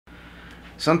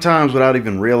Sometimes without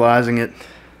even realizing it,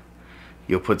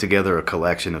 you'll put together a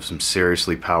collection of some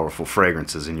seriously powerful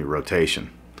fragrances in your rotation.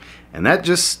 And that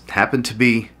just happened to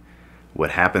be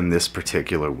what happened this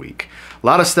particular week. A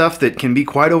lot of stuff that can be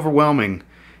quite overwhelming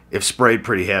if sprayed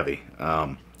pretty heavy.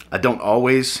 I don't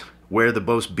always wear the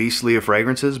most beastly of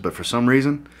fragrances, but for some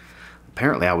reason,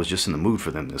 apparently I was just in the mood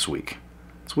for them this week.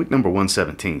 It's week number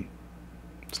 117.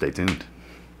 Stay tuned.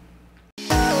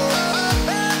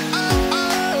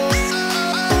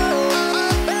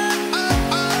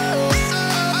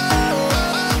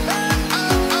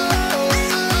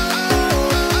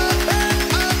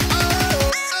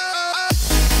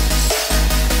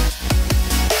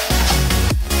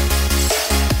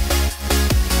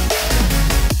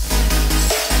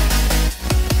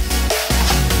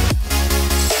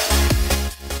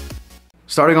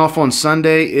 Starting off on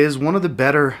Sunday is one of the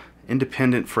better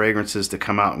independent fragrances to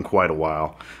come out in quite a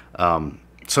while.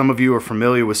 Some of you are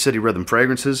familiar with City Rhythm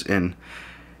fragrances, and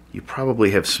you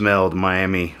probably have smelled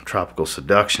Miami Tropical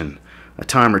Seduction a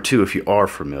time or two if you are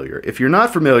familiar. If you're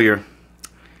not familiar, you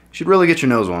should really get your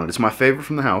nose on it. It's my favorite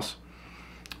from the house.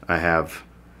 I have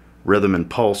Rhythm and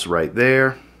Pulse right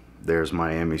there. There's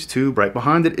Miami's tube. Right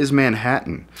behind it is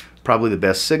Manhattan, probably the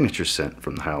best signature scent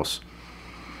from the house.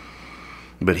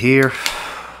 But here,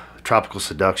 Tropical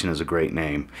Seduction is a great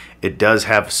name. It does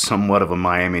have somewhat of a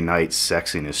Miami Nights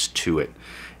sexiness to it.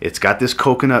 It's got this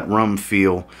coconut rum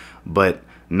feel, but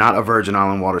not a Virgin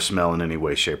Island water smell in any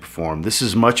way, shape, or form. This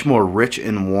is much more rich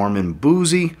and warm and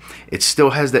boozy. It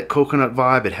still has that coconut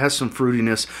vibe. It has some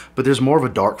fruitiness, but there's more of a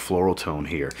dark floral tone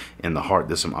here. In the heart,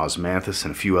 there's some osmanthus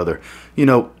and a few other,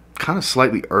 kind of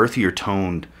slightly earthier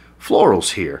toned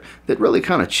florals here that really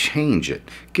kind of change it,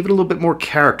 give it a little bit more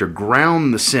character,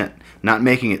 ground the scent, not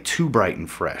making it too bright and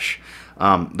fresh.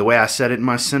 The way I said it in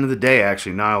my scent of the day,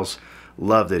 actually, Niles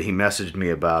loved it. He messaged me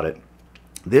about it.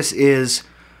 This is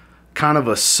kind of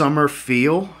a summer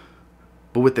feel,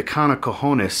 but with the kind of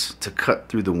cojones to cut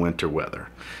through the winter weather,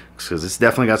 because it's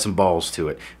definitely got some balls to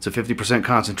it. It's a 50%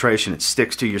 concentration. It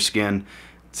sticks to your skin.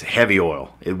 It's heavy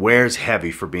oil. It wears heavy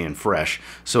for being fresh,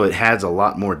 so it has a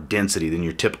lot more density than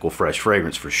your typical fresh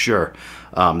fragrance for sure.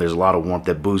 There's a lot of warmth.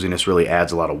 That booziness really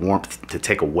adds a lot of warmth to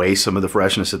take away some of the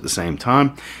freshness at the same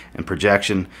time. And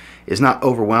projection is not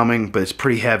overwhelming, but it's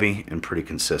pretty heavy and pretty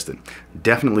consistent.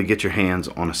 Definitely get your hands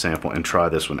on a sample and try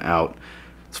this one out.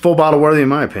 It's full bottle worthy in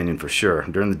my opinion for sure.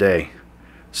 During the day,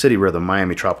 City Rhythm,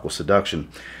 Miami Tropical Seduction.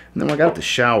 And then when I got out the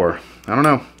shower, I don't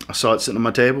know, I saw it sitting on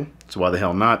my table, so why the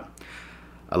hell not?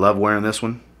 I love wearing this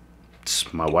one.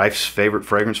 It's my wife's favorite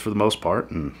fragrance for the most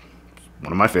part, and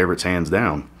one of my favorites hands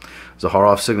down. It's a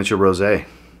Zaharoff Signature Rosé.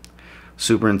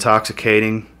 Super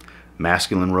intoxicating,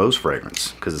 masculine rose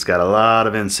fragrance, because it's got a lot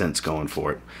of incense going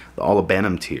for it. The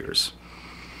Olibanum tears.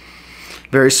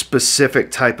 Very specific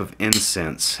type of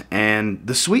incense, and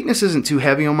the sweetness isn't too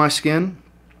heavy on my skin.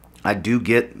 I do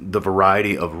get the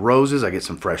variety of roses. I get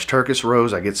some fresh Turkish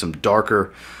rose. I get some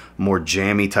darker, more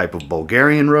jammy type of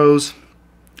Bulgarian rose.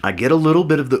 I get a little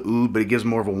bit of the oud, but it gives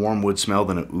more of a warm wood smell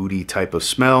than an oudy type of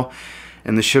smell.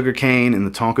 And the sugar cane and the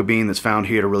tonka bean that's found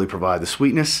here to really provide the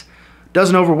sweetness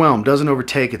doesn't overwhelm, doesn't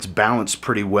overtake. It's balanced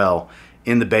pretty well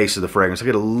in the base of the fragrance. I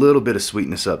get a little bit of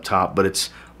sweetness up top, but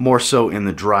it's more so in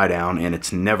the dry down, and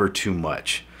it's never too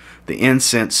much. The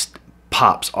incense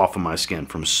pops off of my skin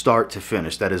from start to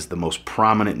finish. That is the most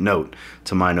prominent note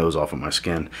to my nose off of my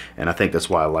skin, and I think that's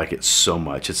why I like it so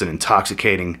much. It's an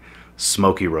intoxicating,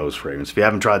 smoky rose fragrance. If you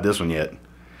haven't tried this one yet,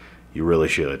 you really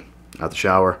should. Out the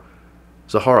shower,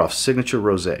 Zaharoff Signature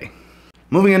Rosé.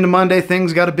 Moving into Monday,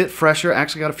 things got a bit fresher.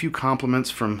 Actually got a few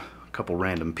compliments from a couple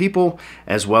random people,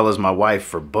 as well as my wife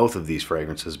for both of these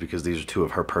fragrances, because these are two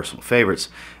of her personal favorites.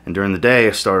 And during the day,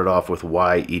 I started off with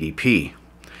YEDP.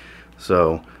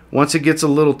 So once it gets a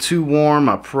little too warm,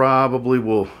 I probably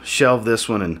will shelve this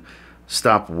one and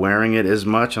stop wearing it as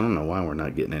much. I don't know why we're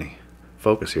not getting any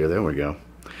focus here. There we go.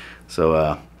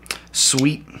 So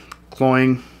sweet,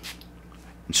 cloying,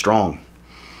 and strong.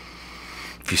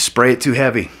 If you spray it too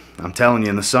heavy, I'm telling you,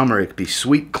 in the summer it could be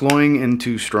sweet, cloying, and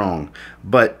too strong.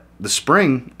 But the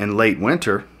spring and late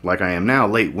winter, like I am now,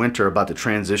 late winter, about to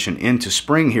transition into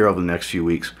spring here over the next few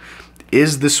weeks,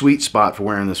 is the sweet spot for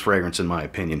wearing this fragrance in my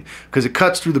opinion, because it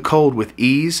cuts through the cold with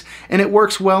ease, and it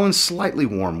works well in slightly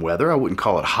warm weather. I wouldn't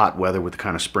call it hot weather with the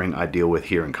kind of spring I deal with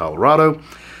here in Colorado,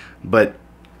 but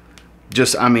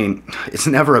just, I mean, it's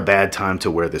never a bad time to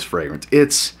wear this fragrance.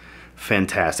 It's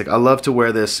fantastic. I love to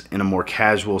wear this in a more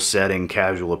casual setting,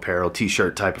 casual apparel,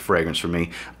 t-shirt type of fragrance for me.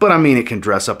 But I mean, it can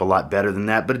dress up a lot better than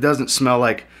that, but it doesn't smell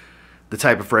like the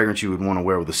type of fragrance you would want to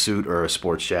wear with a suit or a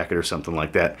sports jacket or something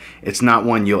like that. It's not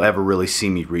one you'll ever really see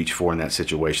me reach for in that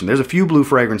situation. There's a few blue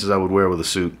fragrances I would wear with a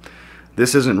suit.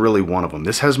 This isn't really one of them.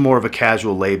 This has more of a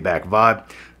casual, laid-back vibe.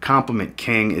 Compliment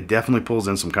King. It definitely pulls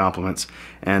in some compliments,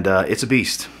 and it's a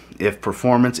beast. If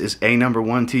performance is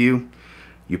 #1 to you,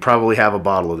 you probably have a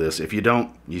bottle of this. If you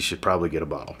don't, you should probably get a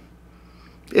bottle.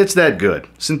 It's that good.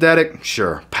 Synthetic,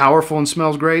 sure. Powerful and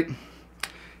smells great.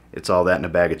 It's all that in a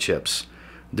bag of chips.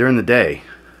 During the day,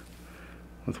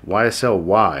 with YSL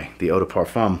Y, the eau de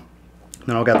parfum.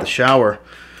 Then I got the shower.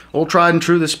 Old tried and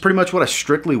true. This is pretty much what I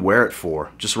strictly wear it for.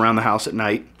 Just around the house at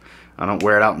night. I don't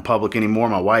wear it out in public anymore.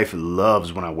 My wife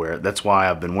loves when I wear it. That's why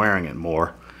I've been wearing it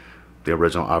more. The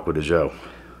original Aqua de Joe.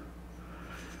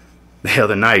 The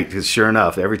other night, because sure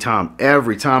enough, every time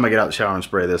I get out the shower and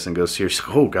spray this and go see her, she's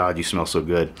like, oh God, you smell so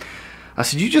good. I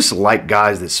said, you just like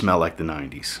guys that smell like the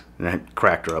 90s. And that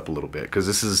cracked her up a little bit, because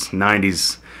this is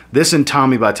 90s. This and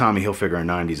Tommy by Tommy Hilfiger are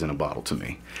 90s in a bottle to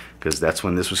me, because that's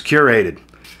when this was curated.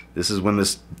 This is when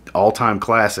this all-time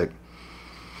classic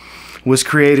was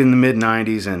created in the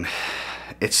mid-90s, and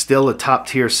it's still a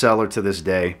top-tier seller to this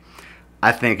day.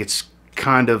 I think it's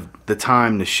kind of the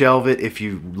time to shelve it if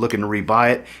you're looking to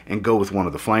rebuy it and go with one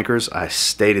of the flankers. I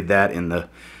stated that in the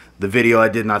video I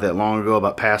did not that long ago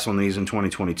about pass on these in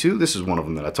 2022. This is one of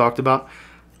them that I talked about.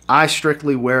 I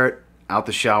strictly wear it out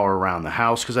the shower around the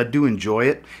house because I do enjoy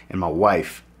it, and my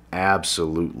wife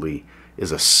absolutely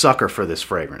is a sucker for this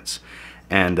fragrance.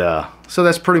 And so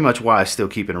that's pretty much why I still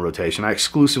keep it in rotation. I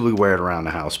exclusively wear it around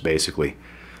the house, basically,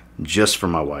 just for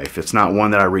my wife. It's not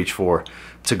one that I reach for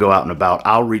to go out and about.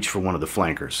 I'll reach for one of the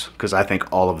flankers because I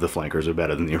think all of the flankers are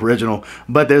better than the original.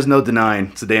 But there's no denying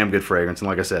it's a damn good fragrance. And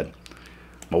like I said,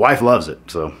 my wife loves it,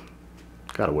 so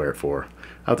gotta wear it for her.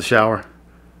 Out the shower,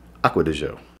 Aqua de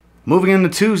Joe. Moving into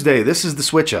Tuesday, this is the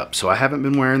switch up. So I haven't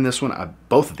been wearing this one.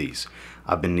 Both of these,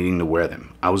 I've been needing to wear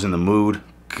them. I was in the mood.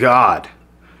 God,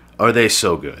 are they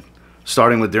so good.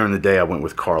 Starting with during the day, I went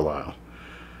with Carlisle.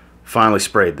 Finally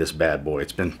sprayed this bad boy.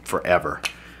 It's been forever.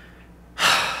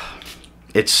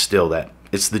 It's still that.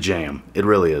 It's the jam. It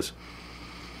really is.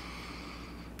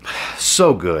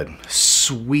 So good.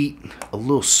 Sweet, a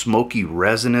little smoky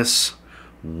resinous,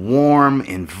 warm,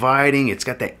 inviting. It's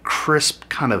got that crisp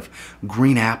kind of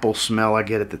green apple smell I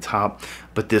get at the top,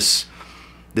 but this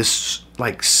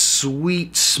like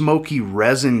sweet smoky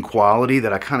resin quality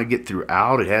that I kind of get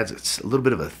throughout. It has a little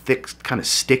bit of a thick kind of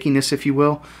stickiness, if you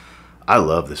will. I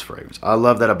love this fragrance. I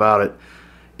love that about it.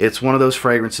 It's one of those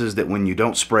fragrances that when you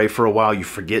don't spray for a while, you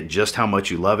forget just how much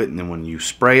you love it, and then when you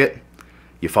spray it,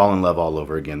 you fall in love all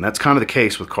over again. That's kind of the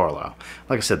case with Carlisle.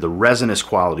 Like I said, the resinous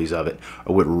qualities of it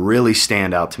are what really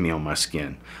stand out to me on my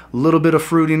skin. A little bit of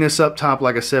fruitiness up top,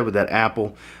 like I said, with that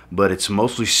apple, but it's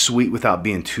mostly sweet without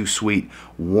being too sweet,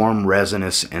 warm,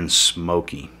 resinous, and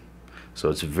smoky. So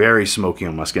it's very smoky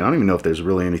on my skin. I don't even know if there's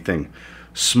really anything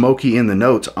smoky in the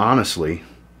notes, honestly.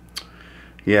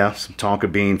 Yeah, some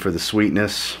tonka bean for the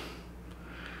sweetness,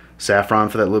 saffron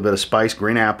for that little bit of spice,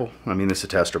 green apple. I mean, this is a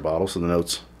tester bottle, so the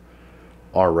notes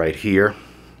are right here.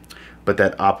 But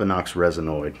that Opinox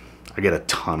resinoid, I get a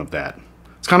ton of that.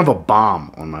 It's kind of a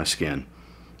bomb on my skin,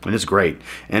 and it's great.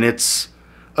 And it's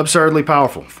absurdly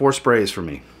powerful. 4 sprays for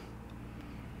me.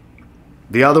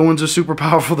 The other ones are super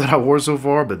powerful that I wore so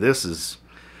far, but this is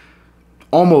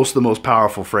almost the most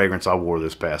powerful fragrance I wore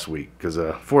this past week, because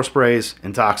 4 sprays,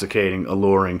 intoxicating,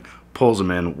 alluring, pulls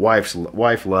them in.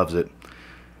 Wife loves it.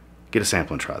 Get a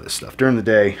sample and try this stuff. During the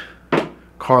day,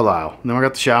 Carlisle. And then I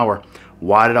got the shower.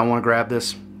 Why did I want to grab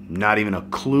this? Not even a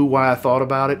clue why I thought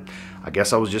about it. I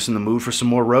guess I was just in the mood for some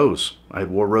more rose. I had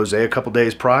wore rosé a couple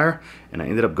days prior, and I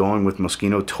ended up going with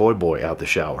Moschino Toy Boy out the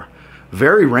shower.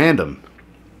 Very random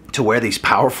to wear these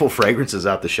powerful fragrances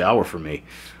out the shower for me,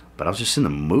 but I was just in the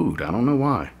mood. I don't know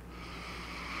why.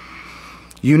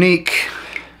 Unique,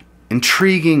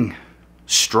 intriguing,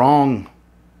 strong,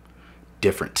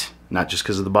 different. Not just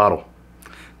because of the bottle,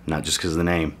 not just because of the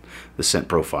name, the scent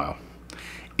profile.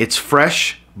 It's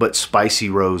fresh but spicy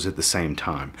rose at the same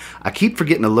time. I keep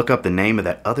forgetting to look up the name of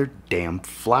that other damn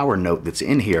flower note that's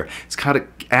in here. It's kind of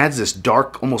adds this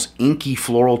dark, almost inky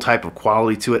floral type of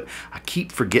quality to it. I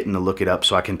keep forgetting to look it up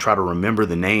so I can try to remember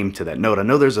the name to that note. I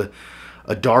know there's a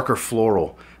darker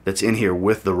floral that's in here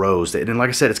with the rose. And like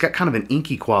I said, it's got kind of an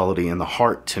inky quality in the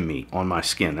heart to me on my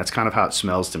skin. That's kind of how it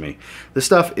smells to me. This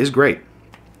stuff is great.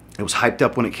 It was hyped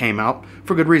up when it came out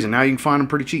for good reason. Now you can find them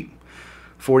pretty cheap.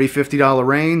 $40, $50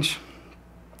 range.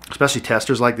 Especially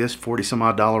testers like this, 40 some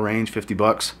odd dollar range, 50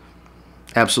 bucks.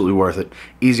 Absolutely worth it.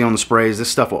 Easy on the sprays.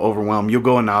 This stuff will overwhelm. You'll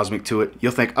go anosmic to it.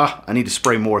 You'll think, ah, I need to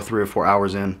spray more 3 or 4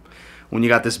 hours in when you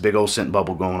got this big old scent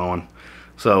bubble going on.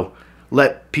 So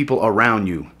let people around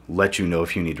you let you know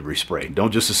if you need to respray.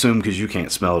 Don't just assume because you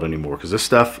can't smell it anymore, because this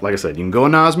stuff, like I said, you can go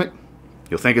anosmic,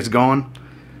 you'll think it's gone,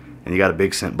 and you got a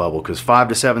big scent bubble, because 5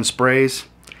 to 7 sprays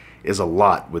is a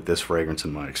lot with this fragrance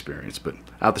in my experience. But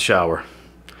out the shower,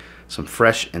 some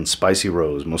fresh and spicy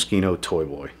rose, Moschino Toy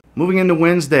Boy. Moving into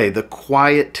Wednesday, the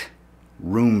quiet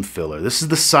room filler. This is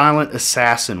the silent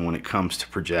assassin when it comes to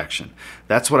projection.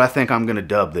 That's what I think I'm going to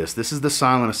dub this. This is the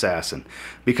silent assassin,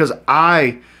 because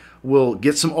I will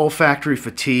get some olfactory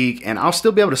fatigue and I'll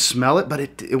still be able to smell it, but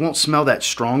it won't smell that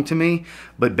strong to me.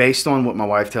 But based on what my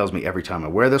wife tells me every time I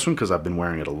wear this one, because I've been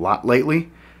wearing it a lot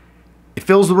lately, it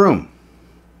fills the room.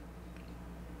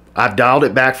 I've dialed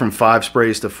it back from 5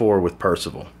 sprays to 4 with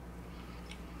Percival,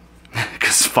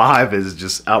 because 5 is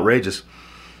just outrageous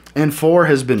and 4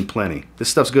 has been plenty. This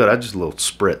stuff's good. I just a little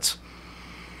spritz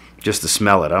just to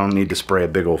smell it. I don't need to spray a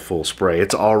big old full spray.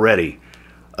 It's already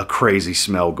a crazy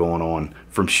smell going on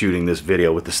from shooting this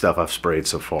video with the stuff I've sprayed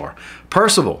so far.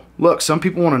 Percival, look, some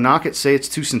people want to knock it, say it's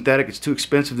too synthetic, it's too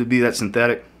expensive to be that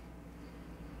synthetic.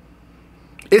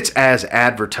 It's as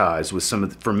advertised with some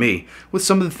of for me, with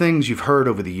some of the things you've heard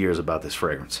over the years about this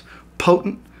fragrance.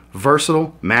 Potent,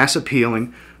 versatile, mass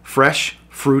appealing, fresh,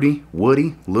 fruity,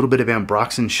 woody, a little bit of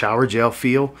ambroxan shower gel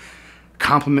feel,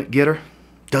 compliment getter,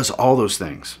 does all those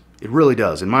things. It really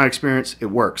does. In my experience, it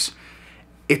works.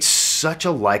 It's such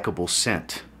a likable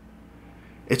scent.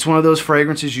 It's one of those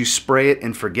fragrances you spray it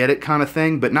and forget it kind of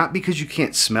thing, but not because you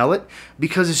can't smell it,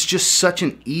 because it's just such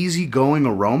an easygoing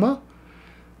aroma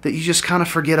that you just kind of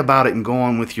forget about it and go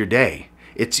on with your day.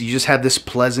 You just have this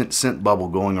pleasant scent bubble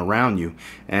going around you,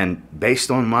 and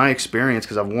based on my experience,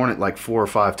 because I've worn it like 4 or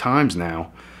 5 times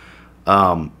now,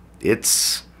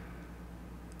 it's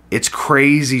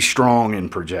crazy strong in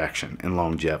projection and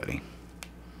longevity.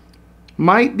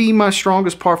 Might be my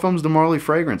strongest Parfums de Marly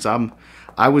fragrance.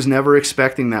 I was never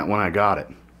expecting that when I got it.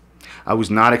 I was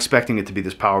not expecting it to be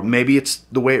this powerful. Maybe it's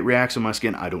the way it reacts on my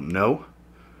skin. I don't know.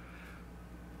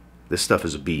 This stuff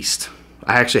is a beast.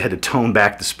 I actually had to tone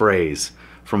back the sprays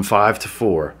from 5 to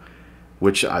 4,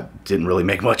 which didn't really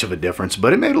make much of a difference,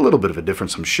 but it made a little bit of a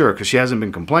difference, I'm sure, because she hasn't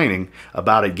been complaining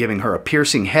about it giving her a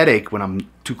piercing headache when I'm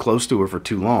too close to her for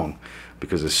too long,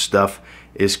 because this stuff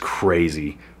is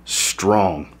crazy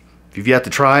strong. If you've yet to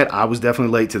try it, I was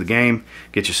definitely late to the game.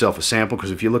 Get yourself a sample,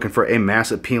 because if you're looking for a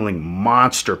mass appealing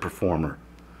monster performer,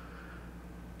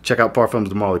 check out Parfums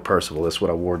de Marly Percival. That's what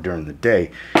I wore during the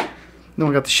day. Then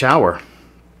we got the shower.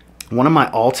 One of my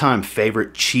all-time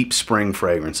favorite cheap spring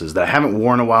fragrances that I haven't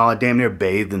worn in a while. I damn near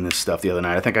bathed in this stuff the other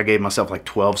night. I think I gave myself like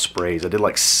 12 sprays. I did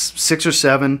like 6 or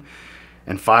 7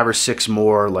 and 5 or 6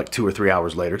 more like 2 or 3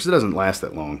 hours later, because it doesn't last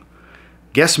that long.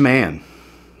 Guess Man,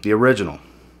 the original.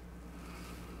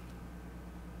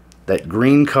 That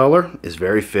green color is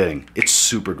very fitting. It's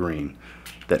super green.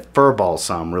 That fir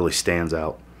balsam really stands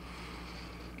out.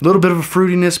 A little bit of a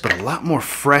fruitiness, but a lot more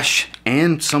fresh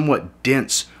and somewhat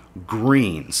dense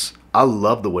greens. I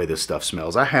love the way this stuff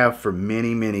smells. I have for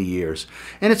many, many years.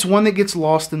 And it's one that gets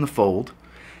lost in the fold.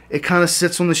 It kind of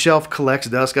sits on the shelf, collects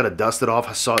dust, got to dust it off.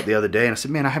 I saw it the other day and I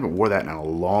said, man, I haven't wore that in a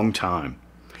long time.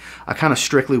 I kind of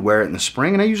strictly wear it in the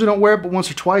spring, and I usually don't wear it but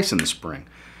once or twice in the spring.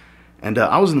 And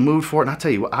I was in the mood for it, and I'll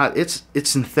tell you what, it's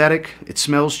synthetic, it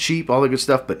smells cheap, all the good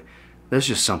stuff, but there's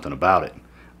just something about it.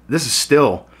 This is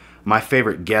still my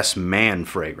favorite Guess Man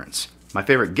fragrance. My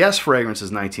favorite Guess fragrance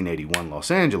is 1981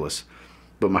 Los Angeles,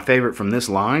 but my favorite from this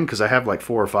line, because I have like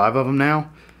 4 or 5 of them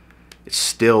now, it's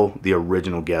still the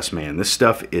original Guess Man. This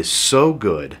stuff is so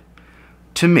good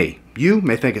to me. You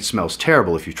may think it smells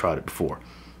terrible if you've tried it before.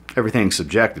 Everything's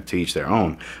subjective, to each their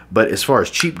own. But as far as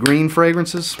cheap green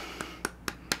fragrances,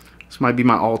 this might be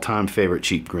my all-time favorite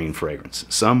cheap green fragrance.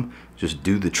 Some just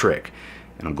do the trick.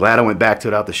 And I'm glad I went back to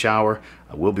it out the shower.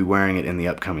 I will be wearing it in the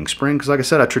upcoming spring, because like I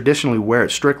said, I traditionally wear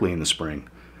it strictly in the spring.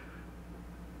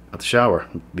 Out the shower,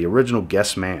 the original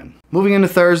Guess Man. Moving into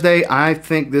Thursday, I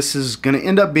think this is going to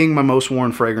end up being my most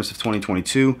worn fragrance of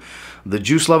 2022. The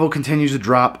juice level continues to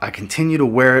drop. I continue to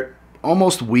wear it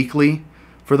almost weekly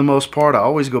for the most part. I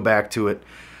always go back to it.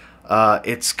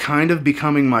 It's kind of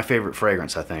becoming my favorite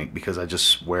fragrance, I think, because I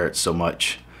just wear it so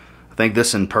much. I think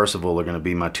this and Percival are going to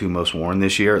be my 2 most worn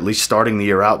this year. At least starting the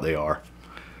year out, they are.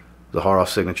 The Haroff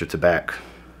Signature Tobacco.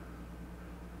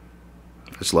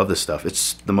 I just love this stuff.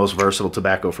 It's the most versatile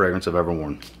tobacco fragrance I've ever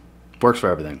worn. Works for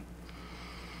everything.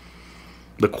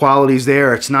 The quality's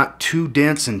there. It's not too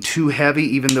dense and too heavy,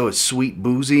 even though it's sweet,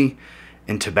 boozy,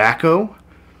 and tobacco,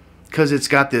 because it's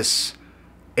got this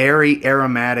airy,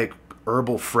 aromatic,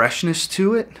 herbal freshness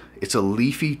to it. It's a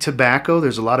leafy tobacco.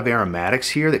 There's a lot of aromatics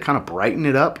here that kind of brighten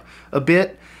it up a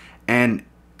bit and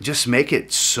just make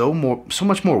it so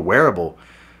much more wearable.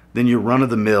 than your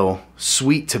run-of-the-mill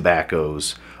sweet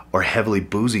tobaccos or heavily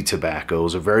boozy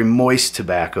tobaccos or very moist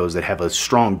tobaccos that have a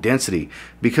strong density,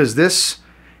 because this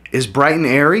is bright and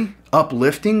airy,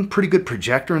 uplifting, pretty good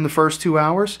projector in the first 2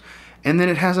 hours, and then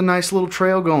it has a nice little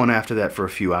trail going after that for a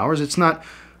few hours. It's not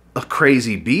a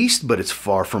crazy beast, but it's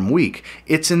far from weak.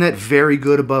 It's in that very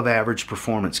good above average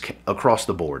performance across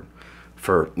the board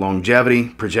for longevity,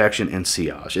 projection, and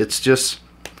sillage. It's just,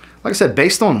 like I said,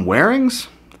 based on wearings,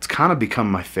 it's kind of become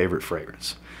my favorite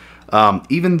fragrance.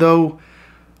 Even though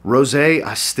Rosé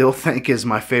I still think is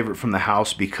my favorite from the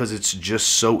house because it's just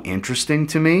so interesting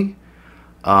to me.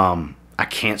 I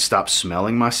can't stop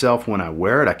smelling myself when I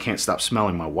wear it. I can't stop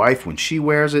smelling my wife when she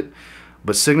wears it.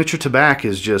 But Signature Tobacco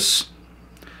is just,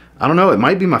 I don't know, it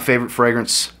might be my favorite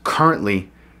fragrance currently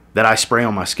that I spray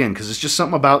on my skin, because it's just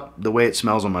something about the way it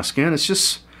smells on my skin. It's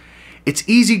just, it's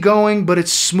easygoing, but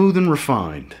it's smooth and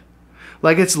refined.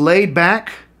 Like, it's laid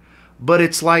back, but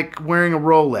it's like wearing a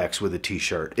Rolex with a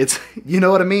t-shirt. It's, you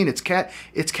know what I mean? It's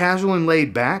casual and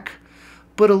laid back,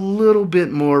 but a little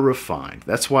bit more refined.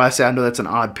 That's why I say, I know that's an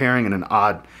odd pairing and an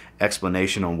odd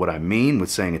explanation on what I mean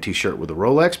with saying a t-shirt with a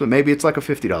Rolex, but maybe it's like a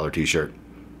 $50 t-shirt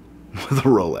with a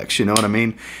Rolex, you know what I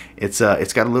mean? It's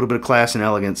got a little bit of class and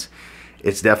elegance.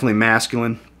 It's definitely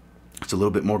masculine. It's a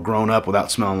little bit more grown up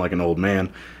without smelling like an old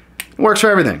man. It works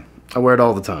for everything. I wear it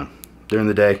all the time. During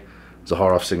the day, it's a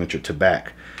hard off Signature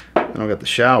Tobacco. Then I got the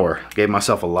shower. Gave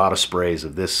myself a lot of sprays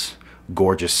of this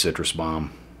gorgeous citrus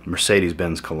bomb,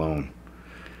 Mercedes-Benz Cologne.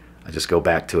 I just go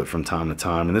back to it from time to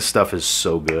time, and this stuff is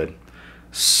so good.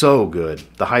 So good.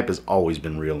 The hype has always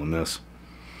been real in this.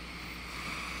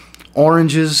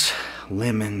 Oranges,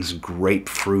 lemons,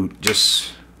 grapefruit,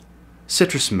 just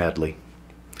citrus medley.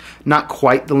 Not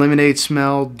quite the lemonade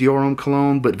smell Dior Homme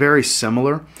Cologne, but very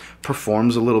similar.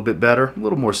 Performs a little bit better, a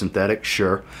little more synthetic,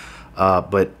 sure.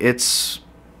 But it's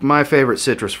my favorite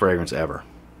citrus fragrance ever.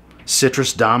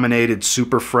 Citrus dominated,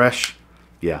 super fresh.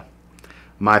 Yeah,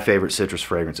 my favorite citrus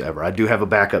fragrance ever. I do have a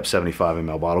backup 75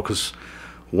 ml bottle because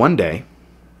one day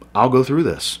I'll go through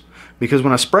this. Because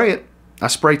when I spray it, I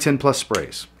spray 10 plus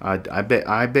sprays. I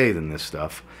bathe in this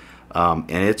stuff. And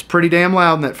it's pretty damn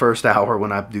loud in that first hour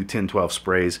when I do 10, 12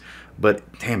 sprays. But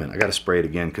damn it, I got to spray it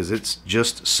again because it's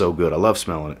just so good. I love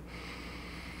smelling it.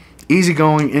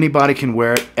 Easygoing, anybody can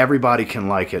wear it. Everybody can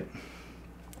like it.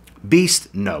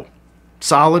 Beast, no.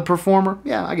 Solid performer,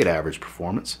 yeah, I get average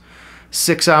performance.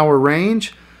 6 hour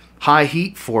range, high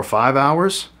heat, 4 or 5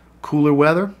 hours. Cooler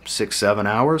weather, 6, 7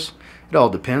 hours. It all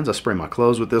depends. I spray my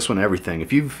clothes with this one, everything.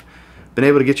 If you've been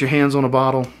able to get your hands on a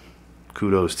bottle,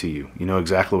 kudos to you. You know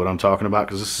exactly what I'm talking about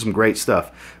because this is some great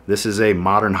stuff. This is a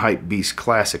modern hype beast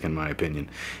classic in my opinion.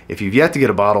 If you've yet to get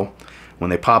a bottle, when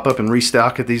they pop up and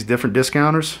restock at these different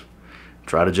discounters,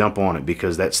 try to jump on it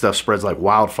because that stuff spreads like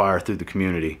wildfire through the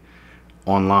community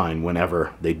online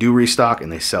whenever they do restock,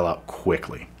 and they sell out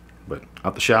quickly. But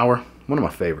out the shower, one of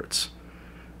my favorites,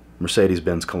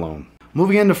 Mercedes-Benz Cologne.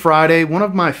 Moving into Friday, one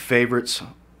of my favorites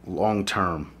long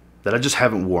term that I just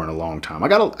haven't worn in a long time. I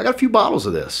got a few bottles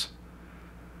of this.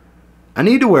 I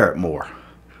need to wear it more.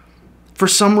 For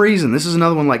some reason, this is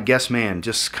another one like Guess Man,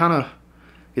 just kind of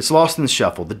gets lost in the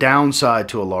shuffle. The downside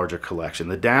to a larger collection.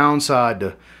 The downside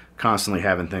to constantly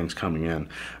having things coming in.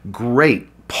 Great,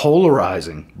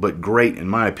 polarizing, but great, in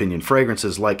my opinion,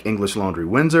 fragrances like English Laundry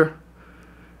Windsor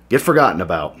get forgotten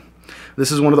about.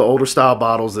 This is one of the older style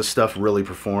bottles. This stuff really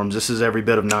performs. This is every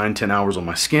bit of 9, 10 hours on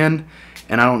my skin,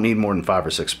 and I don't need more than 5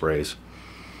 or 6 sprays.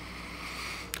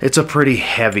 It's a pretty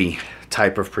heavy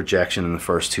type of projection in the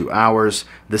first 2 hours.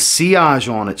 The sillage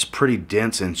on it's pretty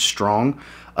dense and strong.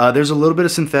 There's a little bit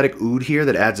of synthetic oud here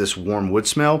that adds this warm wood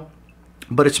smell,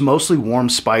 but it's mostly warm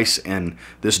spice and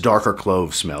this darker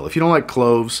clove smell. If you don't like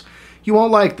cloves, you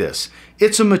won't like this.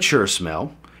 It's a mature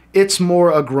smell. It's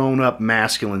more a grown-up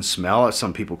masculine smell.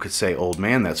 Some people could say old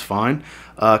man, that's fine.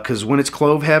 Because when it's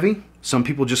clove heavy, some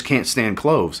people just can't stand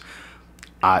cloves.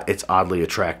 It's oddly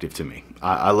attractive to me.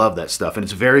 I love that stuff, and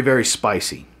it's very, very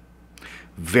spicy.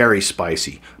 Very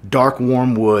spicy. Dark,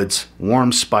 warm woods,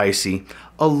 warm, spicy.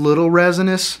 A little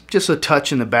resinous, just a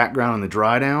touch in the background in the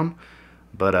dry down.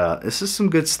 But this is some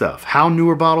good stuff. How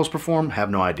newer bottles perform, have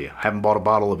no idea. Haven't bought a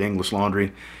bottle of English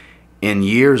Laundry in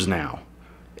years now,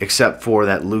 except for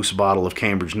that loose bottle of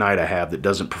Cambridge Night I have that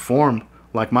doesn't perform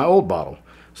like my old bottle.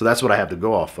 So that's what I have to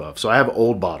go off of. So I have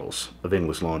old bottles of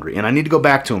English Laundry, and I need to go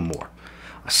back to them more.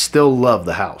 I still love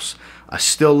the house. I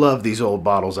still love these old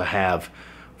bottles I have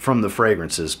from the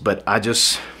fragrances, but I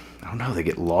don't know, they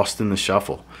get lost in the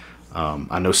shuffle.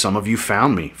 I know some of you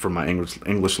found me from my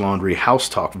English Laundry House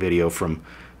Talk video from,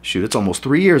 shoot, it's almost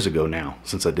 3 years ago now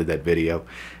since I did that video.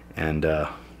 And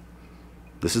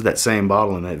this is that same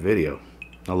bottle in that video.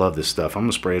 I love this stuff. I'm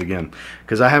going to spray it again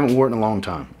because I haven't worn it in a long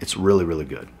time. It's really, really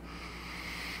good.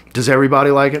 Does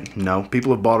everybody like it? No.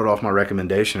 People have bought it off my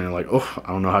recommendation and are like, oh, I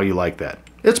don't know how you like that.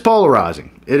 It's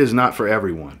polarizing. It is not for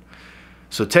everyone.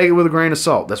 So take it with a grain of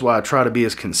salt. That's why I try to be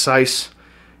as concise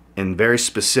and very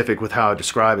specific with how I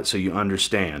describe it so you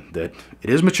understand that it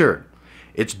is matured.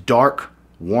 It's dark,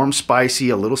 warm, spicy,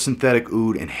 a little synthetic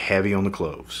oud, and heavy on the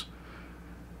cloves.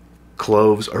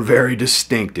 Cloves are very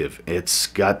distinctive. It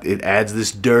adds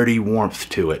this dirty warmth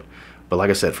to it. But like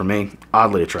I said, for me,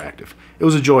 oddly attractive. It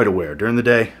was a joy to wear during the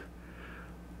day.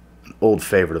 An old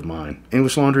favorite of mine.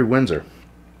 English Laundry Windsor.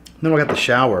 Then I got the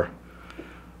shower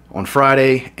on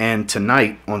Friday, and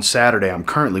tonight on Saturday I'm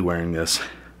currently wearing this.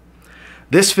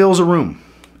 This fills a room.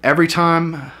 Every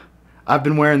time I've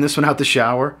been wearing this one out the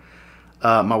shower,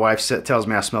 my wife tells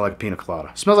me I smell like a pina colada.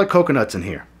 It smells like coconuts in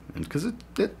here. Because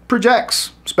it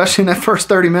projects, especially in that first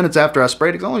 30 minutes after I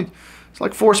sprayed it. It's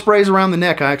like 4 sprays around the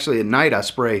neck. At night I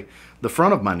spray the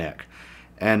front of my neck.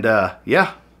 And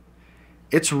yeah,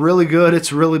 it's really good.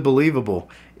 It's really believable.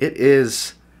 It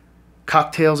is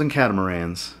Cocktails and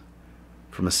Catamarans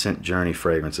from Ascent Journey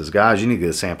Fragrances. Guys, you need to get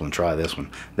a sample and try this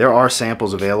one. There are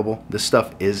samples available. This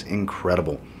stuff is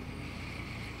incredible.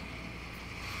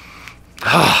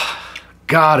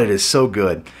 God, it is so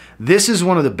good. This is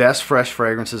one of the best fresh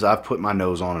fragrances I've put my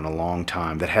nose on in a long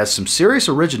time that has some serious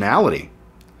originality.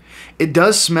 It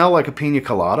does smell like a pina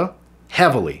colada,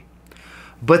 heavily.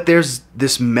 But there's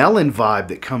this melon vibe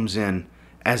that comes in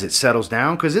as it settles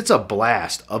down because it's a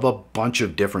blast of a bunch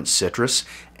of different citrus.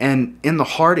 And in the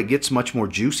heart, it gets much more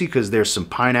juicy because there's some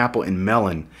pineapple and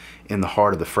melon in the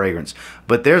heart of the fragrance.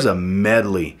 But there's a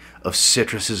medley of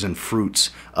citruses and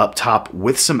fruits up top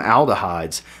with some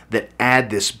aldehydes that add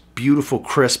this beautiful,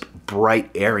 crisp,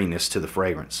 bright airiness to the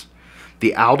fragrance.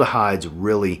 The aldehydes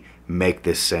really make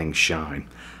this thing shine.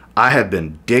 I have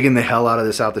been digging the hell out of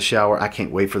this out the shower. I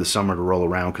can't wait for the summer to roll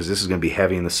around because this is going to be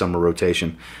heavy in the summer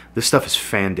rotation. This stuff is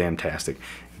fan-damn-tastic.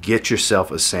 Get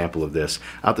yourself a sample of this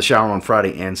out the shower on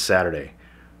Friday and Saturday.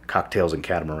 Cocktails and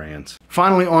Catamarans.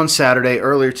 Finally on Saturday,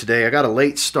 earlier today, I got a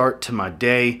late start to my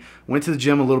day. Went to the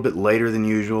gym a little bit later than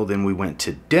usual. Then we went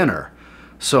to dinner.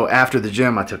 So after the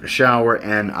gym, I took a shower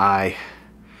and I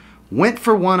went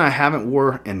for one I haven't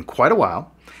wore in quite a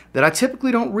while that I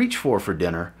typically don't reach for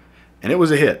dinner. And it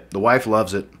was a hit. The wife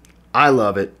loves it. I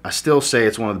love it. I still say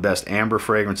it's one of the best amber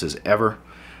fragrances ever.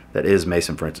 That is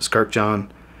Mason Francis Kirkjohn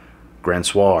Grand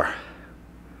Soir.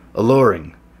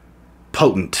 Alluring,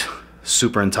 potent,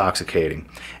 super intoxicating.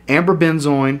 Amber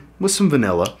benzoin with some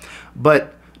vanilla,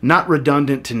 but not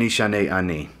redundant to Nichane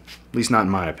Ani. At least not in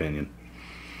my opinion.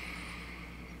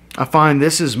 I find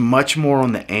this is much more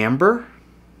on the amber,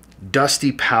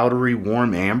 dusty, powdery,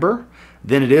 warm amber,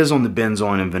 than it is on the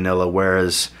benzoin and vanilla,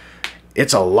 whereas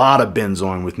it's a lot of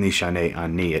benzoin with Nichane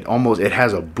Ani. It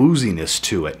has a booziness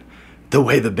to it, the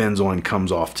way the benzoin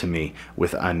comes off to me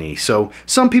with Ani. So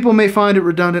some people may find it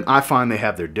redundant. I find they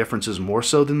have their differences more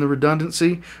so than the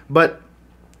redundancy, but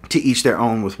to each their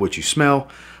own with what you smell.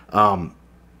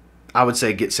 I would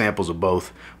say get samples of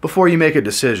both before you make a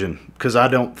decision, because I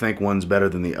don't think one's better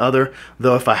than the other.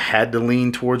 Though if I had to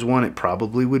lean towards one, it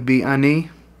probably would be Ani,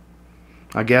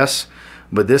 I guess.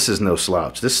 But this is no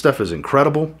slouch. This stuff is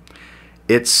incredible.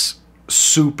 It's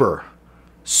super,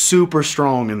 super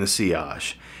strong in the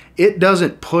sillage. It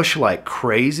doesn't push like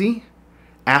crazy.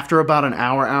 After about an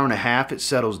hour, hour and a half, it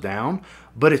settles down.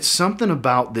 But it's something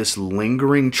about this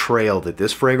lingering trail that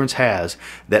this fragrance has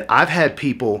that I've had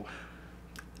people...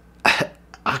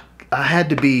 I had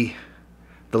to be...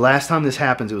 The last time this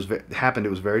happened, it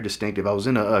was very distinctive. I was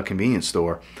in a convenience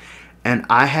store, and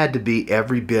I had to be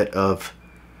every bit of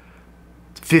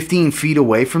 15 feet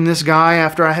away from this guy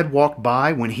after I had walked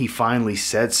by when he finally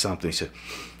said something. He said,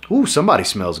 "Ooh, somebody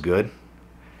smells good."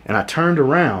 And I turned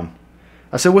around.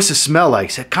 I said, "What's it smell like?"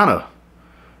 He said, kind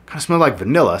of smell like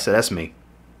vanilla. I said, "That's me."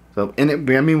 So, I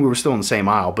mean, we were still in the same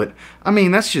aisle, but I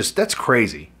mean, that's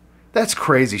crazy. That's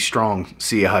crazy strong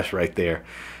sillage right there.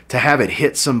 To have it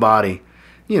hit somebody,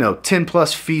 10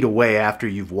 plus feet away after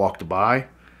you've walked by,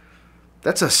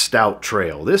 that's a stout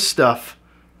trail. This stuff,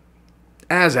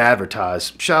 as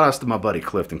advertised, shout outs to my buddy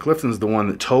Clifton. Clifton's the one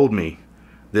that told me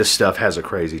this stuff has a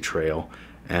crazy trail.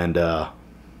 And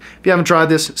if you haven't tried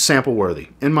this, sample worthy.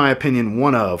 In my opinion,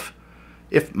 one of,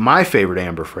 if my favorite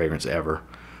amber fragrance ever,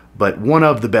 but one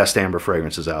of the best amber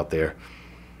fragrances out there.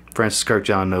 Francis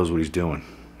Kirkjohn knows what he's doing.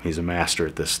 He's a master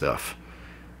at this stuff.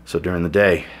 So during the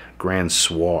day, Grand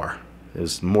Soir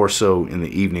is more so in the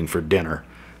evening for dinner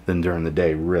than during the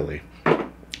day, really.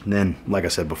 And then, like I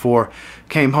said before,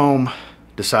 came home,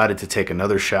 decided to take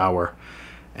another shower,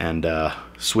 and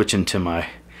switch into my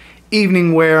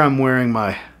evening wear, I'm wearing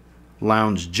my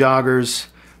lounge joggers,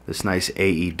 this nice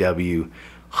AEW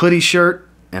hoodie shirt,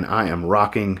 and I am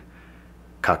rocking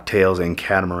Cocktails and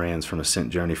Catamarans from Ascent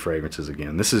Journey Fragrances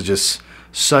again. This is just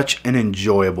such an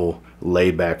enjoyable,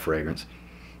 laid-back fragrance.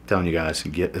 I'm telling you guys,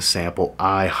 get a sample.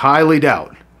 I highly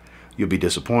doubt you'll be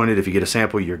disappointed. If you get a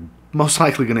sample, you're most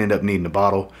likely going to end up needing a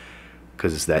bottle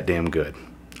because it's that damn good.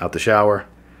 Out the shower,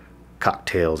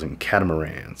 Cocktails and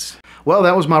Catamarans. Well,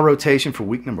 that was my rotation for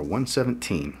week number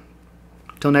 117.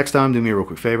 Until next time, do me a real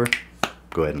quick favor.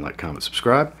 Go ahead and like, comment,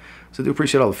 subscribe. So I do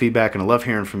appreciate all the feedback, and I love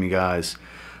hearing from you guys.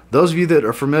 Those of you that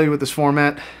are familiar with this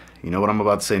format, you know what I'm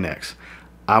about to say next.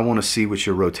 I want to see what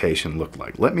your rotation looked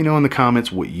like. Let me know in the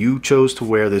comments what you chose to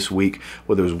wear this week,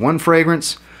 whether it was one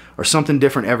fragrance or something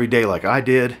different every day like I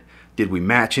did. Did we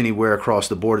match anywhere across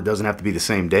the board? It doesn't have to be the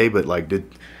same day, but like,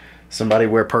 did somebody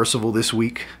wear Percival this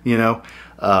week? You know,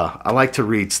 I like to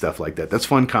read stuff like that. That's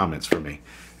fun comments for me.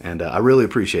 And I really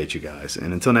appreciate you guys.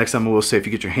 And until next time, I will say, if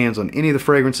you get your hands on any of the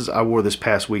fragrances I wore this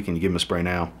past week and you give them a spray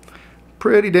now,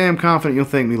 pretty damn confident you'll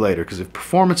thank me later. Because if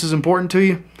performance is important to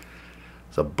you,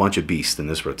 it's a bunch of beasts in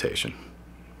this rotation.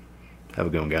 Have a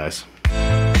good one, guys.